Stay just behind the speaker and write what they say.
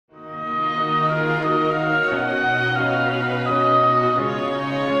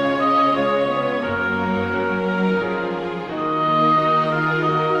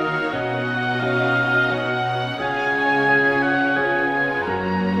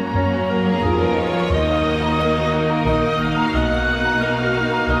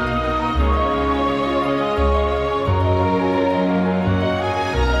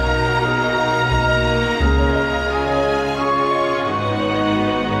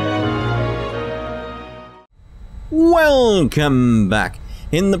Welcome back.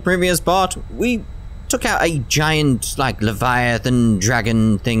 In the previous part, we took out a giant, like, Leviathan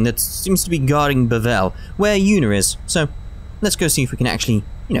dragon thing that seems to be guarding Bavel, where Yuna is. So, let's go see if we can actually,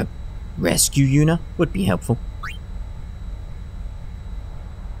 you know, rescue Yuna. Would be helpful.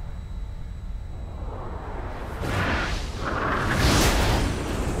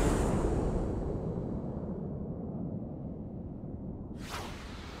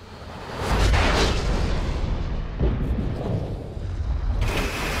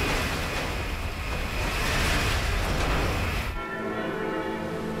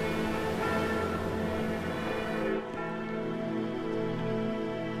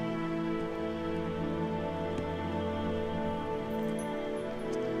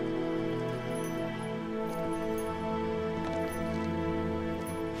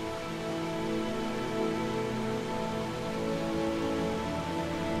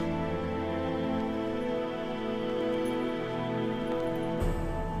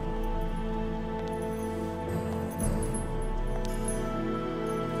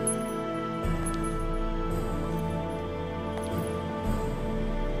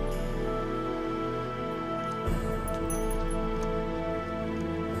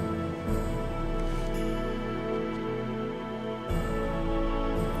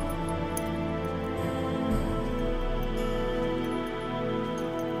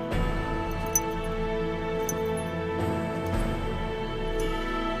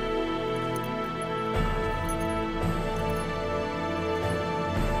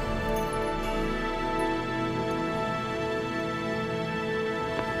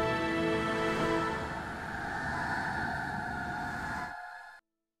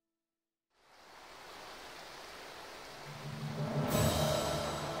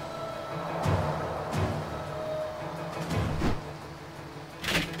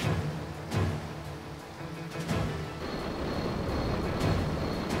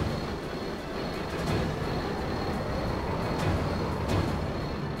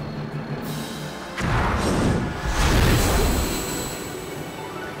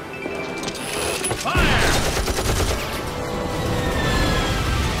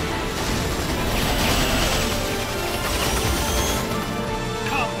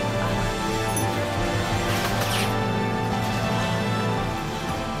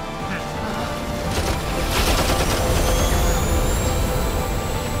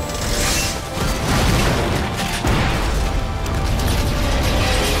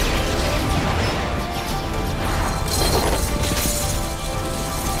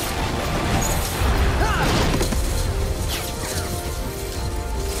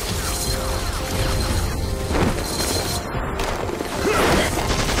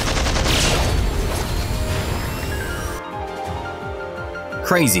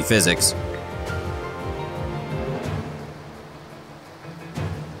 Crazy physics.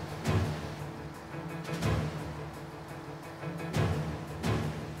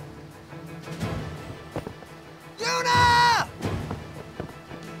 Yuna!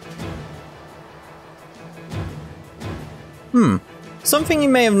 Something you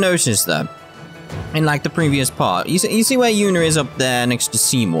may have noticed though, in like the previous part. You see where Yuna is up there next to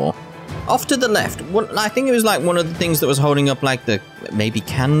Seymour? Off to the left, I think it was like one of the things that was holding up like the maybe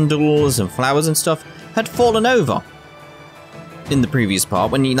candles and flowers and stuff had fallen over in the previous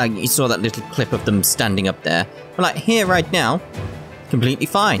part when you saw that little clip of them standing up there. But like here right now, completely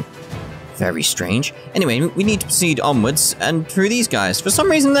fine. Very strange. Anyway, we need to proceed onwards and through these guys. For some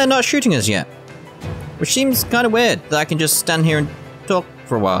reason they're not shooting us yet, which seems kind of weird that I can just stand here and talk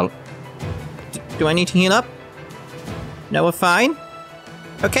for a while. Do I need to heal up? No, we're fine.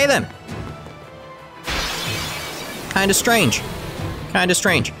 Okay then. Kinda strange. Kinda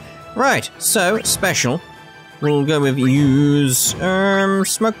strange. Right, so, special. We'll go with use,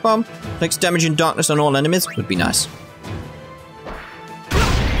 smoke bomb. Takes damage and darkness on all enemies. Would be nice.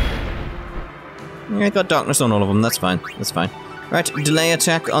 Yeah, got darkness on all of them. That's fine. That's fine. Right, delay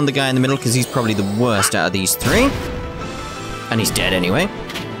attack on the guy in the middle, because he's probably the worst out of these three. And he's dead anyway.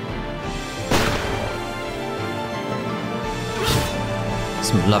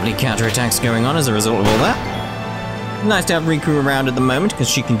 Some lovely counterattacks going on as a result of all that. Nice to have Riku around at the moment, because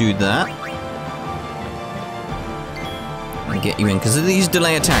she can do that. And get you in, because these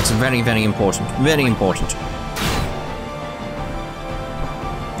delay attacks are very, very important. Very important.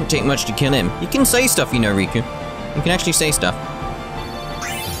 Won't take much to kill him. You can say stuff, you know, Riku. You can actually say stuff.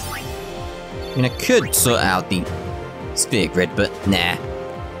 I mean, I could sort out the Sphere Grid, but nah.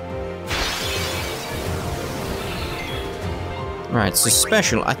 Right, so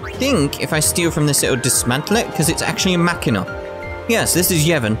special. I think if I steal from this, it'll dismantle it, because it's actually a Machina. Yes, this is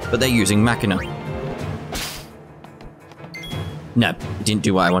Yevon, but they're using Machina. No, it didn't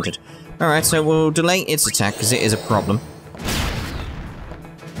do what I wanted. Alright, so we'll delay its attack, because it is a problem.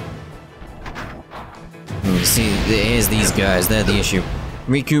 You see, here's these guys, they're the issue.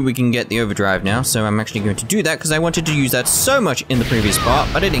 Riku, we can get the overdrive now, so I'm actually going to do that, because I wanted to use that so much in the previous part,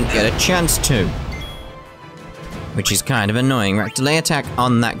 but I didn't get a chance to. Which is kind of annoying. Right, delay attack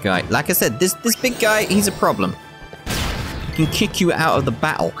on that guy. Like I said, this big guy, he's a problem. He can kick you out of the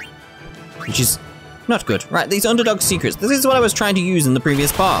battle. Which is not good. Right, these underdog secrets. This is what I was trying to use in the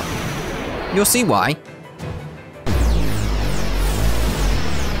previous part. You'll see why.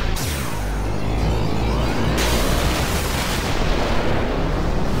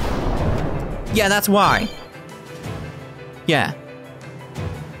 Yeah, that's why. Yeah.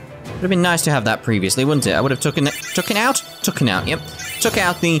 Would have been nice to have that previously, wouldn't it? I would have taken out, yep. Took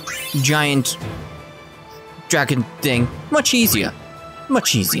out the giant dragon thing. Much easier.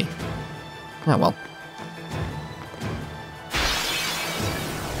 Much easier. Oh well.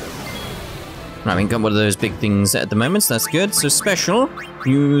 Right, we got one of those big things at the moment, so that's good. So special,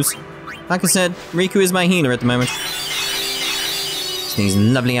 use, like I said, Riku is my healer at the moment. So these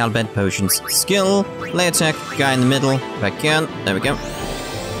lovely Albed potions. Skill, lay attack, guy in the middle, if I can. There we go.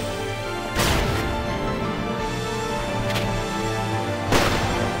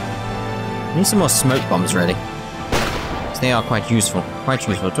 Need some more smoke bombs ready. So they are quite useful. Quite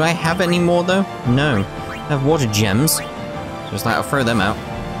useful. Do I have any more though? No. I have water gems. So it's like I'll throw them out.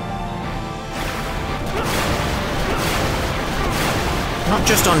 Not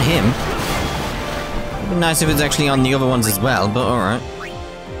just on him. It'd be nice if it's actually on the other ones as well, but alright.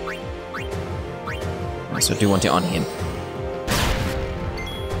 So I do want it on him.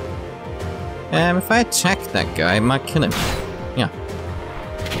 If I attack that guy, I might kill him. Yeah.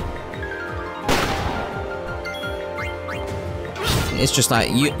 It's just like,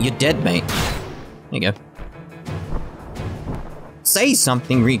 you're dead, mate. There you go. Say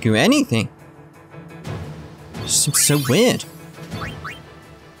something, Riku, anything. It just seems so weird.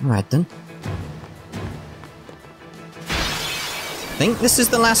 Alright then. I think this is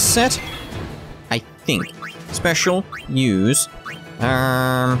the last set. I think. Special, use.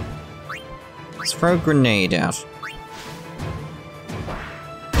 Let's throw a grenade out.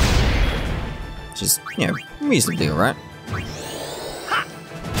 Which is, you know, reasonably alright.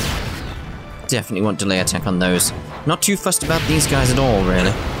 Definitely want delay attack on those. Not too fussed about these guys at all,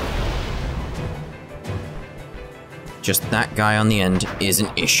 really. Just that guy on the end is an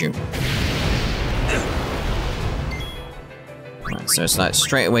issue. Right, so it's like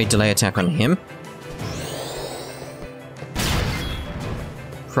straight away delay attack on him.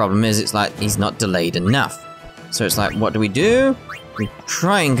 Problem is, it's like he's not delayed enough. So it's like, what do? We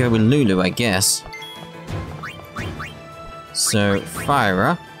try and go with Lulu, I guess. So,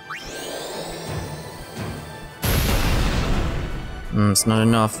 Fyra. It's not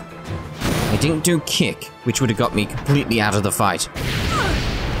enough. I didn't do kick, which would have got me completely out of the fight.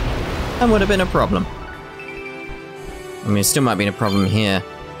 That would have been a problem. I mean, it still might be a problem here.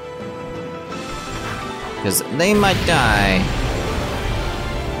 Because they might die.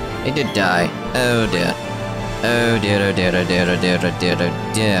 They did die. Oh dear. Oh dear, oh dear, oh dear, oh dear, oh dear,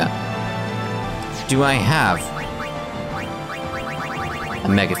 oh dear. Do I have a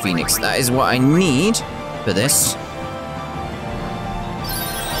Mega Phoenix? That is what I need for this.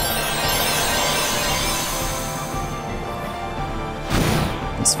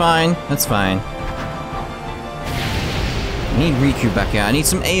 That's fine, that's fine. I need Riku back here. I need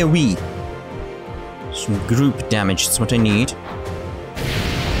some AoE. Some group damage, that's what I need.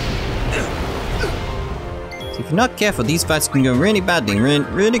 So if you're not careful, these fights can go really badly,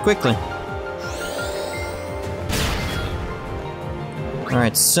 really quickly.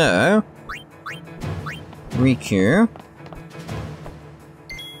 Alright, so... Riku.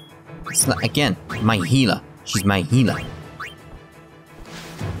 It's not, again, my healer. She's my healer.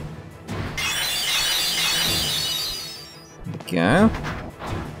 Go.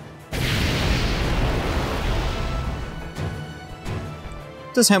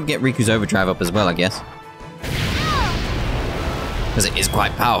 Does help get Riku's overdrive up as well, I guess. Because it is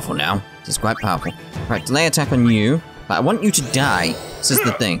quite powerful now. It is quite powerful. Right, delay attack on you. But I want you to die. This is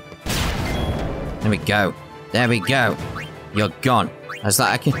the thing. There we go. There we go. You're gone. I was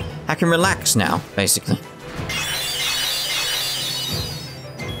like, I can relax now, basically.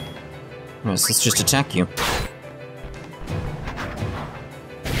 Right, so let's just attack you.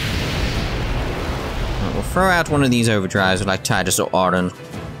 We'll throw out one of these overdrives with like Tidus or Auron.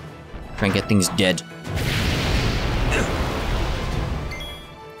 Try and get things dead.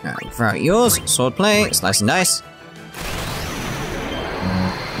 Alright, throw out yours. Swordplay, slice and dice.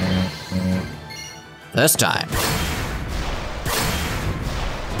 First time.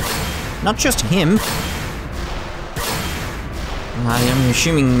 Not just him. I am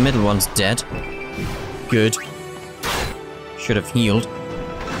assuming the middle one's dead. Good. Should have healed.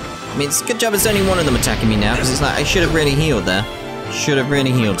 I mean, it's a good job it's only one of them attacking me now, because it's like, I should have really healed there. Should have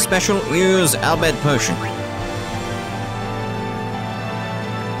really healed. Special, use Albed Potion.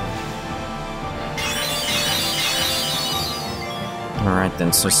 Alright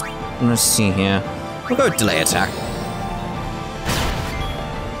then, so let's see here. We'll go with delay attack.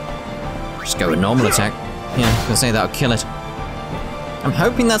 Just go with normal attack. Yeah, I was gonna say that'll kill it. I'm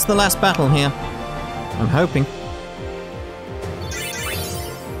hoping that's the last battle here. I'm hoping.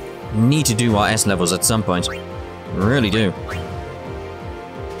 Need to do our S levels at some point. Really do.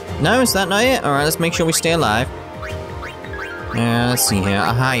 No, is that not it? Alright, let's make sure we stay alive. Let's see here.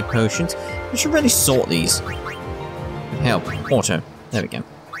 High potions. We should really sort these. Help. Auto. There we go.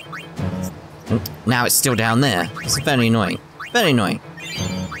 Now it's still down there. It's very annoying. Very annoying.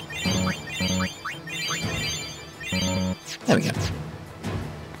 There we go.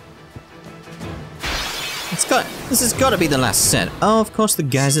 This has got to be the last set. Oh, of course, the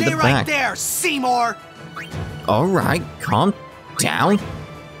guys at the back. Stay right there, Seymour! Alright, calm down.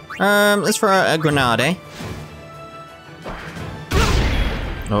 Let's throw a grenade.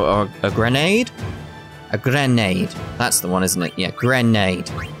 Or a grenade? A grenade. That's the one, isn't it? Yeah, grenade.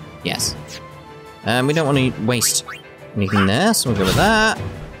 Yes. We don't want to waste anything there, so we'll go with that.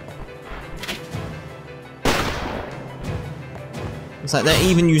 It's like they're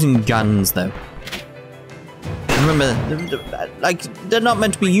even using guns, though. Remember, like, they're not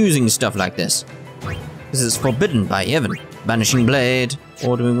meant to be using stuff like this. This is forbidden by heaven. Vanishing Blade.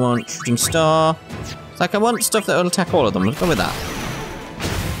 Or do we want Shooting Star? It's like, I want stuff that will attack all of them. Let's go with that.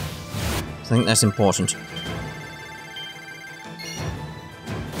 I think that's important.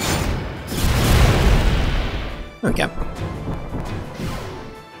 There we go.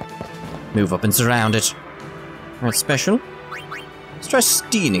 Move up and surround it. Alright, special. Let's try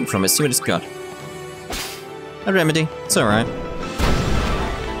stealing from it, see what it's got. A remedy. It's alright.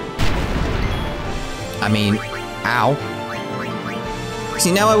 I mean, ow.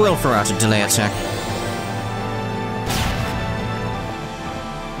 See, now I will throw out a delay attack.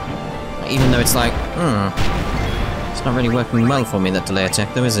 Even though it's like, it's not really working well for me, that delay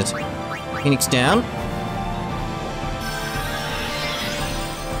attack, though, is it? Phoenix down.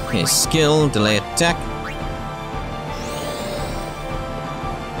 Okay, skill, delay attack.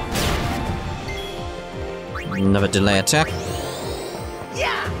 Another delay attack.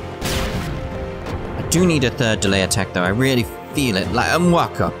 Yeah. I do need a third delay attack, though. I really feel it. Like,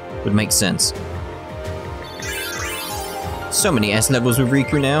 Mwaka would make sense. So many S levels with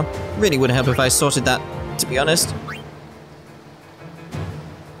Riku now. Really would help if I sorted that, to be honest.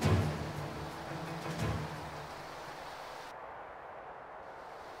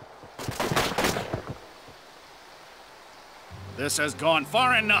 This has gone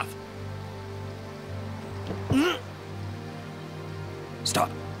far enough. Stop.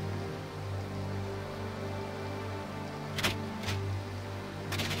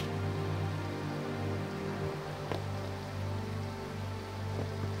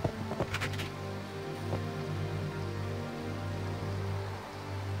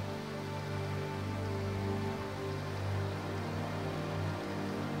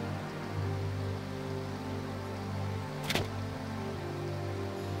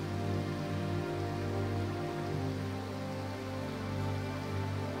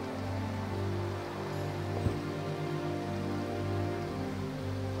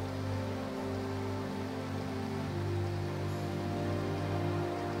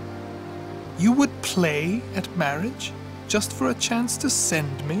 You would play at marriage just for a chance to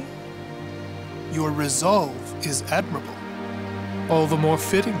send me? Your resolve is admirable. All the more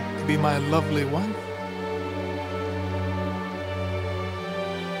fitting to be my lovely wife.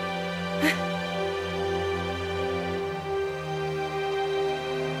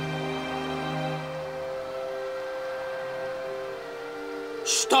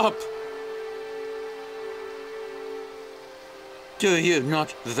 Stop! Do you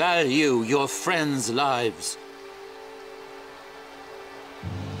not value your friends' lives?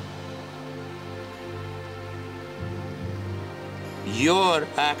 Your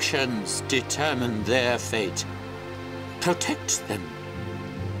actions determine their fate. Protect them,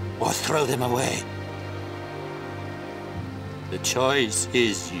 or throw them away. The choice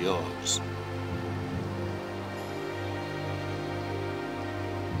is yours.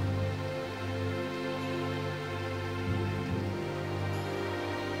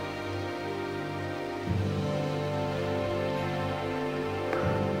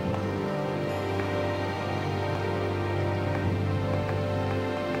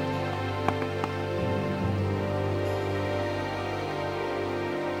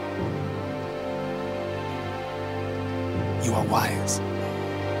 you are wise.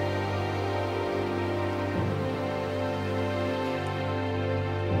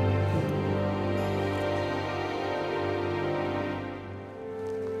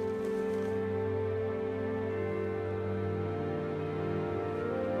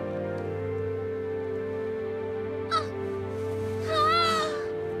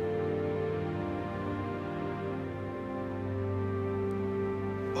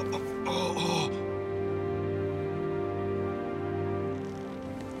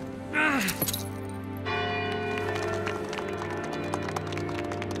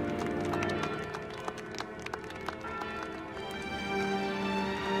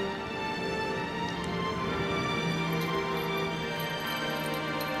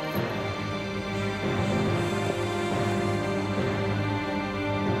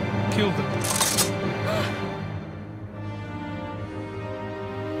 Kill them.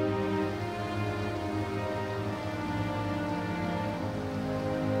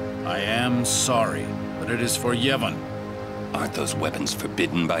 I am sorry, but it is for Yevon. Aren't those weapons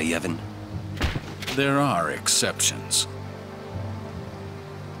forbidden by Yevon? There are exceptions.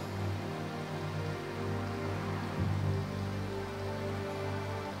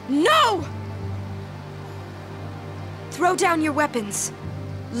 No! Throw down your weapons.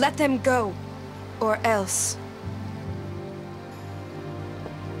 Let them go, or else.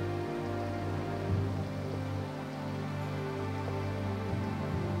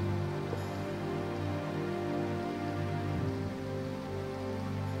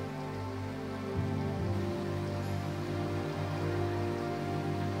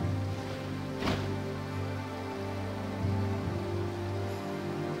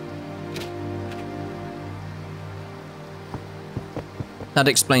 That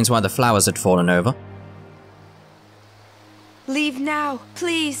explains why the flowers had fallen over. Leave now,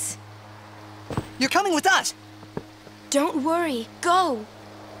 please. You're coming with us! Don't worry, go!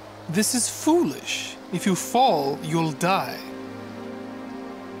 This is foolish. If you fall, you'll die.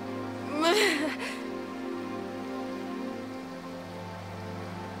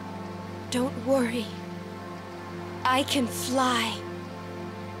 Don't worry. I can fly.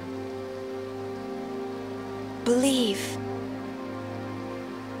 Believe.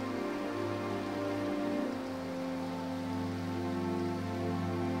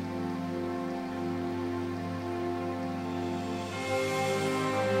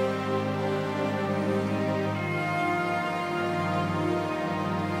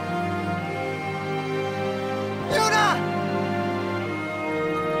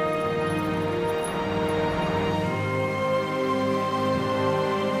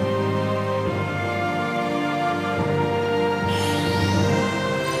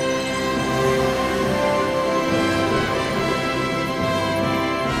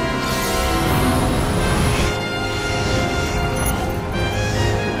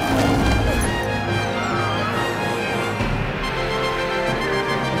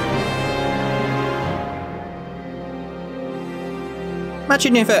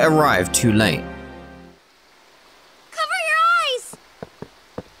 Imagine if it arrived too late. Cover your eyes!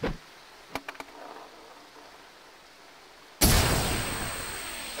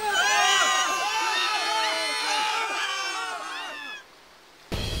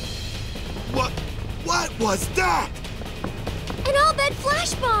 What was that? An all-bed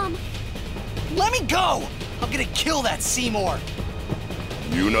flash bomb! Let me go! I'm gonna kill that Seymour!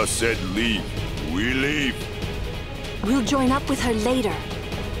 Yuna said leave. We leave. We'll join up with her later.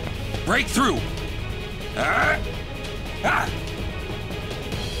 Break through!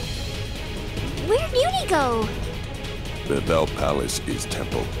 Where'd Yuna go? The Bell Palace is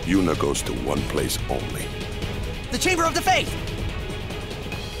temple. Yuna goes to one place only. The Chamber of the Faith!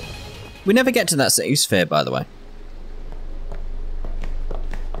 We never get to that city sphere, by the way.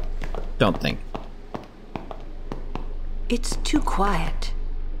 Don't think. It's too quiet.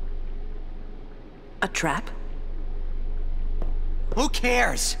 A trap? Who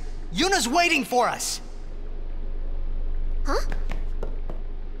cares? Yuna's waiting for us! Huh?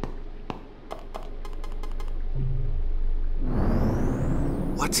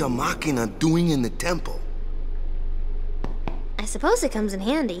 What's a Machina doing in the temple? I suppose it comes in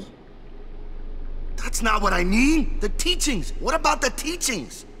handy. That's not what I mean. The teachings. What about the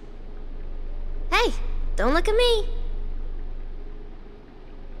teachings? Hey, don't look at me.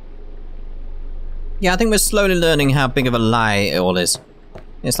 Yeah, I think we're slowly learning how big of a lie it all is.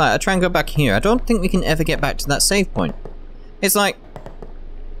 It's like, I try and go back here. I don't think we can ever get back to that save point. It's like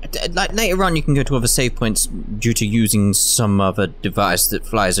later on you can go to other save points due to using some other device that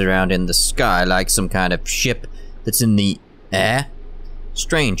flies around in the sky, like some kind of ship that's in the air.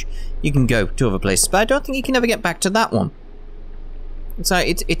 Strange. You can go to other places, but I don't think you can ever get back to that one. It's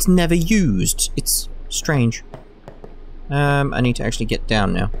like, it's never used. It's strange. I need to actually get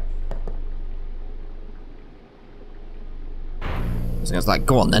down now. So I was like,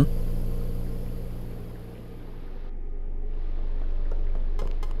 go on then.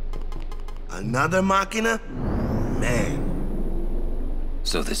 Another Machina? Man.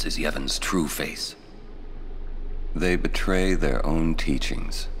 So this is Yevon's true face. They betray their own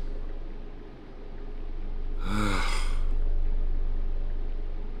teachings.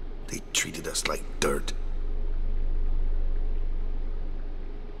 They treated us like dirt.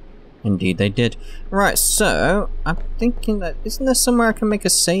 Indeed they did. Right, so, I'm thinking that... Isn't there somewhere I can make a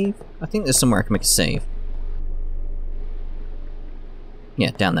save? I think there's somewhere I can make a save.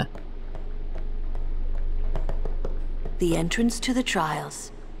 Yeah, down there. The entrance to the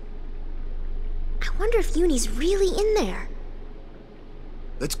trials. I wonder if Uni's really in there.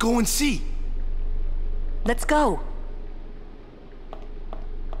 Let's go and see. Let's go.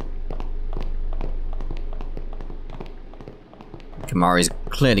 Kamari's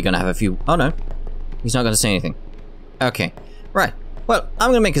clearly going to have a few... Oh no, he's not going to say anything. Okay, right. Well, I'm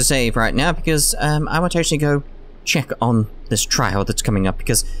going to make a save right now because I want to actually go check on this trial that's coming up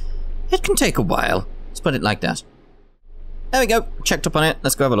because it can take a while. Let's put it like that. There we go, checked up on it.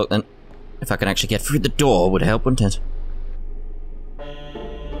 Let's go have a look then. If I can actually get through the door would help, wouldn't it?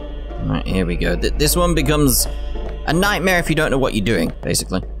 Right, here we go. This one becomes a nightmare if you don't know what you're doing,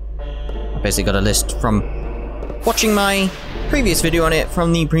 basically. I basically got a list from watching my previous video on it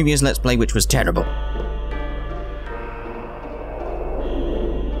from the previous Let's Play, which was terrible.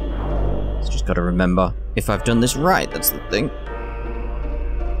 Just gotta remember if I've done this right, that's the thing.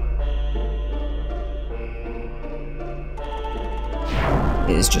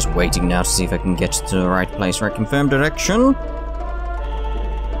 It is just waiting now to see if I can get to the right place, right? Confirm direction.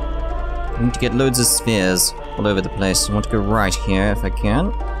 I need to get loads of spheres all over the place. I want to go right here if I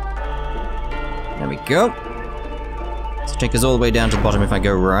can. There we go. Let's take us all the way down to the bottom if I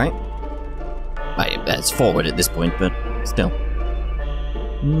go right. It's forward at this point, but still.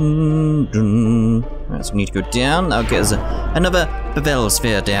 Right, so we need to go down. That'll get us another Bevel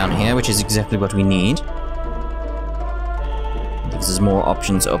sphere down here, which is exactly what we need. Gives us more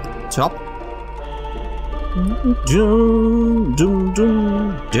options up top.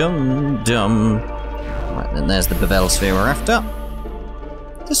 Right, then there's the Bevel sphere we're after.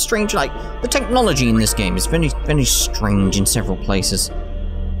 It's strange, like, the technology in this game is very, very strange in several places.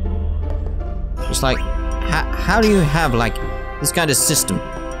 Just like, how do you have, like, this kind of system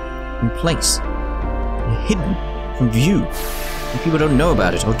in place, hidden from view, and people don't know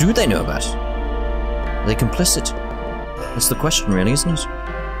about it, or do they know about it? Are they complicit? That's the question, really, isn't it?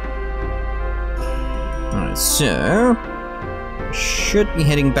 Alright, so... should be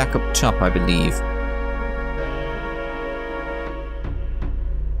heading back up top, I believe.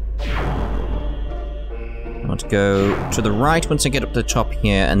 I want to go to the right once I get up to the top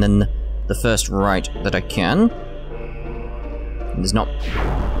here, and then the first right that I can. And there's not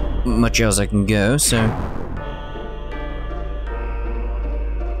much else I can go, so...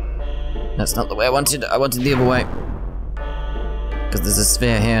 that's not the way I wanted. I wanted the other way. Because there's a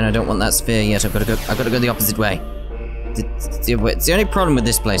sphere here, and I don't want that sphere yet. I've got to go the opposite way. It's the other way. It's the only problem with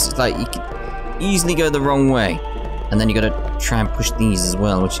this place. It's like you can easily go the wrong way, and then you got to try and push these as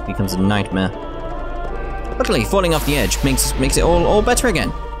well, which becomes a nightmare. Luckily, falling off the edge makes it all better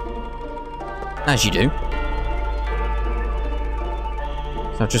again, as you do.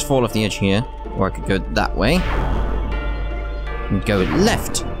 So I'll just fall off the edge here, or I could go that way and go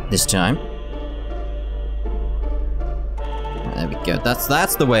left this time. There we go.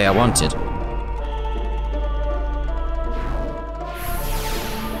 That's the way I wanted.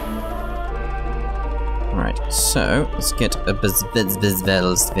 Right, so let's get a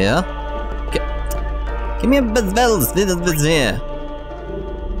Bezvel sphere. Give me a Bezvel sphere.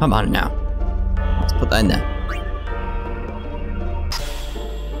 Come on now. Let's put that in there.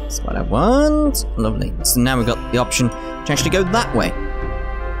 That's what I want. Lovely. So now we've got the option to actually go that way,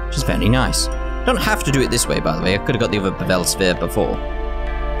 which is very nice. Don't have to do it this way, by the way. I could have got the other Bevel sphere before.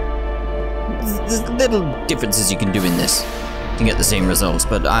 There's little differences you can do in this to get the same results,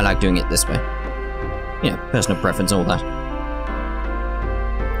 but I like doing it this way. You know, personal preference, all that.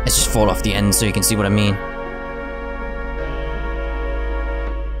 Let's just fall off the end so you can see what I mean.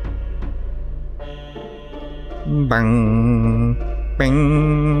 Bang,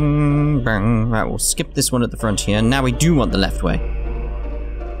 bang, bang. Right, we'll skip this one at the front here. Now we do want the left way.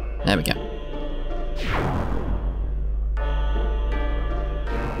 There we go.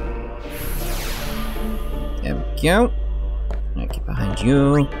 There we go. Now get behind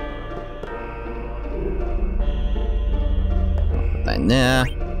you. I'll put that in in there.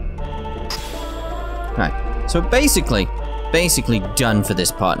 Right, so basically done for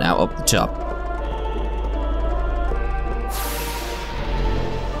this part now, up the top.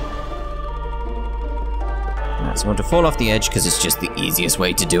 Right, so I want to fall off the edge because it's just the easiest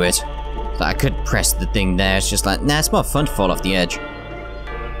way to do it. So I could press the thing there, it's just like, nah, it's more fun to fall off the edge.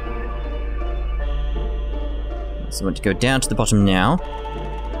 So I want to go down to the bottom now.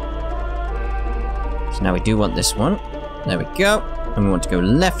 So now we do want this one. There we go. And we want to go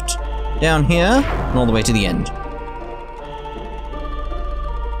left down here and all the way to the end.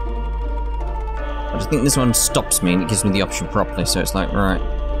 I just think this one stops me and it gives me the option properly, so it's like, right.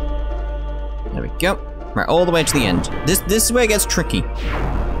 There we go. Right, all the way to the end. This is where it gets tricky.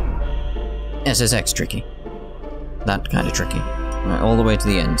 SSX tricky. That kind of tricky. Right, all the way to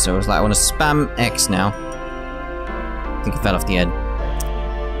the end. So it's like I want to spam X now. I think I fell off the edge.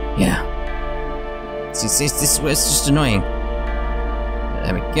 Yeah. It's just annoying.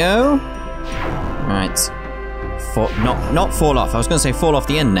 There we go. Right. Not fall off. I was going to say fall off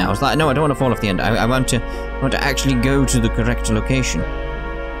the end now. I was like, no, I don't want to fall off the end. I want to actually go to the correct location.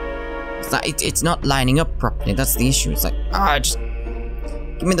 It's like it's not lining up properly. That's the issue. It's like, just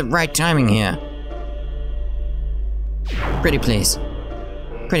give me the right timing here. Pretty please.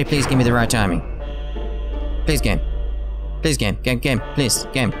 Pretty please give me the right timing. Please game. Please game. Game. Please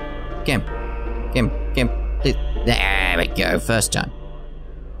game. Game. Please. There we go. First time.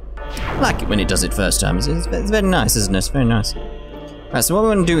 I like it when it does it first time. It's very nice, isn't it? It's very nice. Right, so what we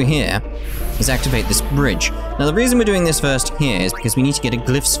want to do here is activate this bridge. Now the reason we're doing this first here is because we need to get a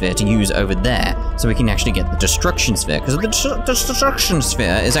glyph sphere to use over there, so we can actually get the destruction sphere, because the destruction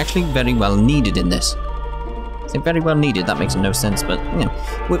sphere is actually very well needed in this. It's very well needed, that makes no sense, but you know,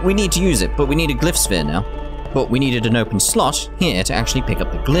 we need to use it, but we need a glyph sphere now. But we needed an open slot here to actually pick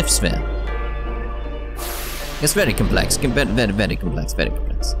up the glyph sphere. It's very complex, very complex, very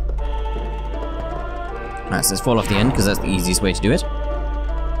complex. Alright, so let's fall off the end, because that's the easiest way to do it.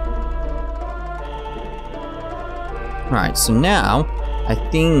 Right, so now, I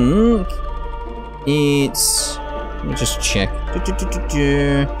think it's... Let me just check. I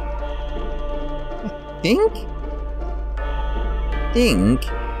think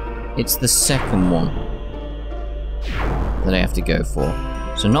it's the second one that I have to go for.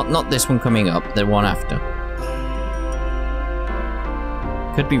 So not this one coming up, the one after.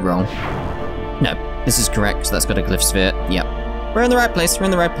 Could be wrong. No, this is correct, so that's got a glyph sphere. Yep. We're in the right place, we're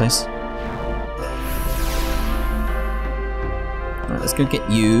in the right place. Alright, let's go get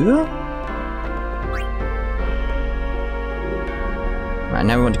you. Right,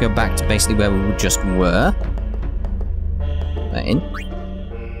 now we want to go back to basically where we just were. That in.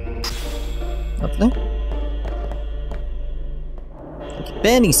 Lovely. I can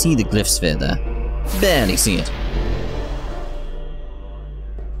barely see the glyph sphere there. Barely see it.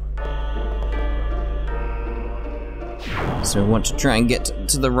 So we want to try and get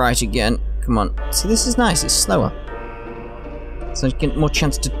to the right again. Come on. See, this is nice. It's slower. So you get more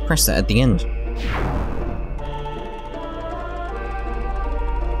chance to press that at the end.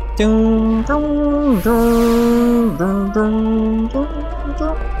 Get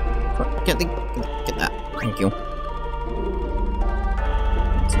that. Thank you.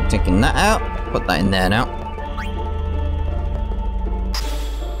 So taking that out. Put that in there now.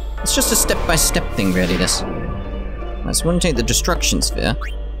 It's just a step-by-step thing, really, this. Right, so we want to take the destruction sphere.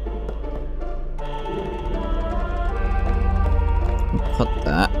 And put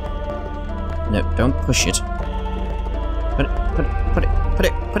that. No, don't push it.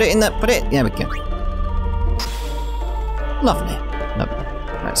 Put it in there. Put it. There we go. Lovely. Lovely.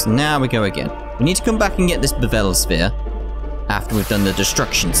 Right, so now we go again. We need to come back and get this bevel sphere after we've done the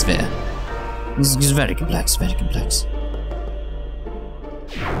destruction sphere. This is very complex, very complex.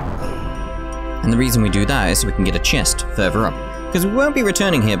 And the reason we do that is so we can get a chest further up. Because we won't be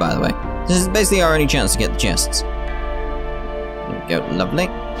returning here, by the way. This is basically our only chance to get the chests. There we go, lovely.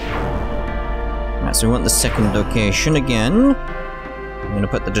 Right, so we want the second location again. I'm going to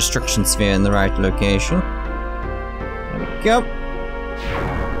put the destruction sphere in the right location. There we go.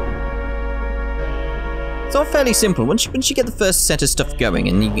 It's all fairly simple. Once you get the first set of stuff going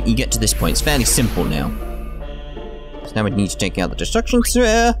and you get to this point, it's fairly simple now. So now we need to take out the destruction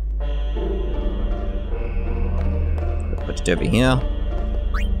sphere. Put it over here.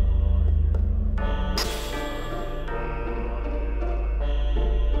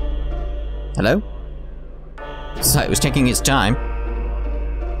 Hello? So it was taking its time.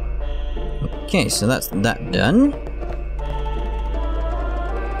 Okay, so that's that done.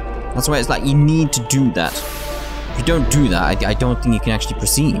 That's why it's like you need to do that. If you don't do that, I don't think you can actually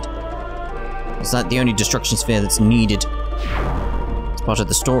proceed. It's like the only destruction sphere that's needed part of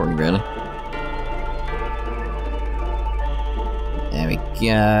the story, really. There we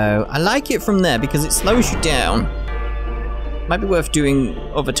go. I like it from there because it slows you down. Might be worth doing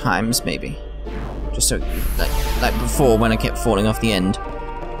other times, maybe. Just so, like before, when I kept falling off the end.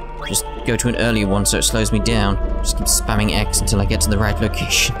 Just go to an earlier one so it slows me down. Just keep spamming X until I get to the right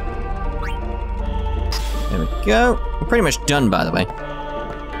location. There we go. We're pretty much done, by the way.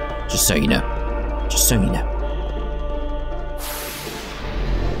 Just so you know. Just so you know.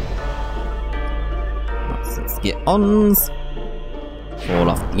 Let's get ons. Fall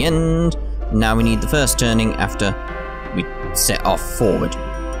off the end. Now we need the first turning after we set off forward.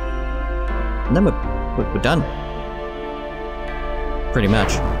 And then we're done. Pretty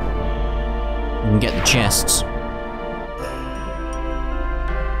much. We can get the chests.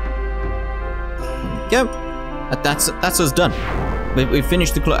 There we go. That's us done. We've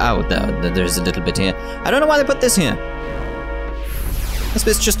finished the oh, there's a little bit here. I don't know why they put this here. This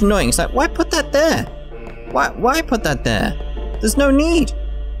bit's just annoying. It's like, why put that there? Why put that there? There's no need.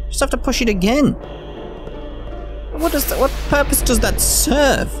 Just have to push it again. What purpose does that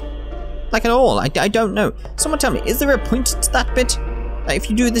serve? Like at all? I don't know. Someone tell me, is there a point to that bit? Like if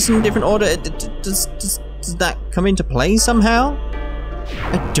you do this in a different order, does that come into play somehow?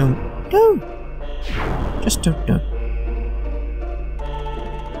 I don't know. Just don't know.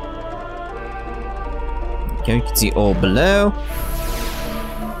 Okay, you can see all below.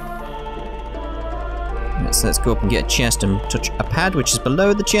 So let's go up and get a chest and touch a pad, which is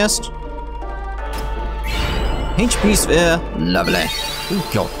below the chest. HP sphere, lovely.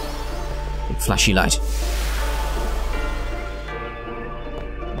 Oh god, big flashy light.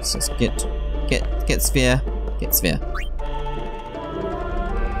 So let's get sphere, get sphere.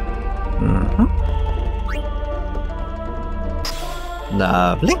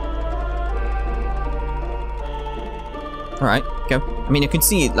 Lovely. All right, go. I mean, you can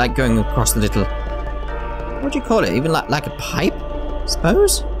see it like going across the little. What do you call it? Even like a pipe, I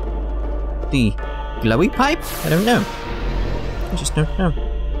suppose? The glowy pipe? I don't know. I just don't know.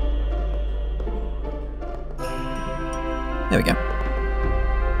 There we go.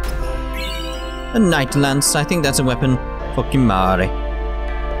 A Night Lance. I think that's a weapon for Kimari.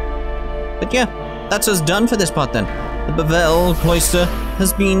 But yeah, that's us done for this part then. The Bevel Cloister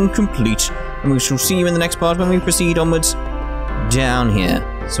has been complete. And we shall see you in the next part when we proceed onwards down here.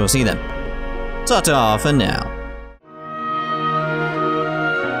 So we'll see you then. Ta-ta for now.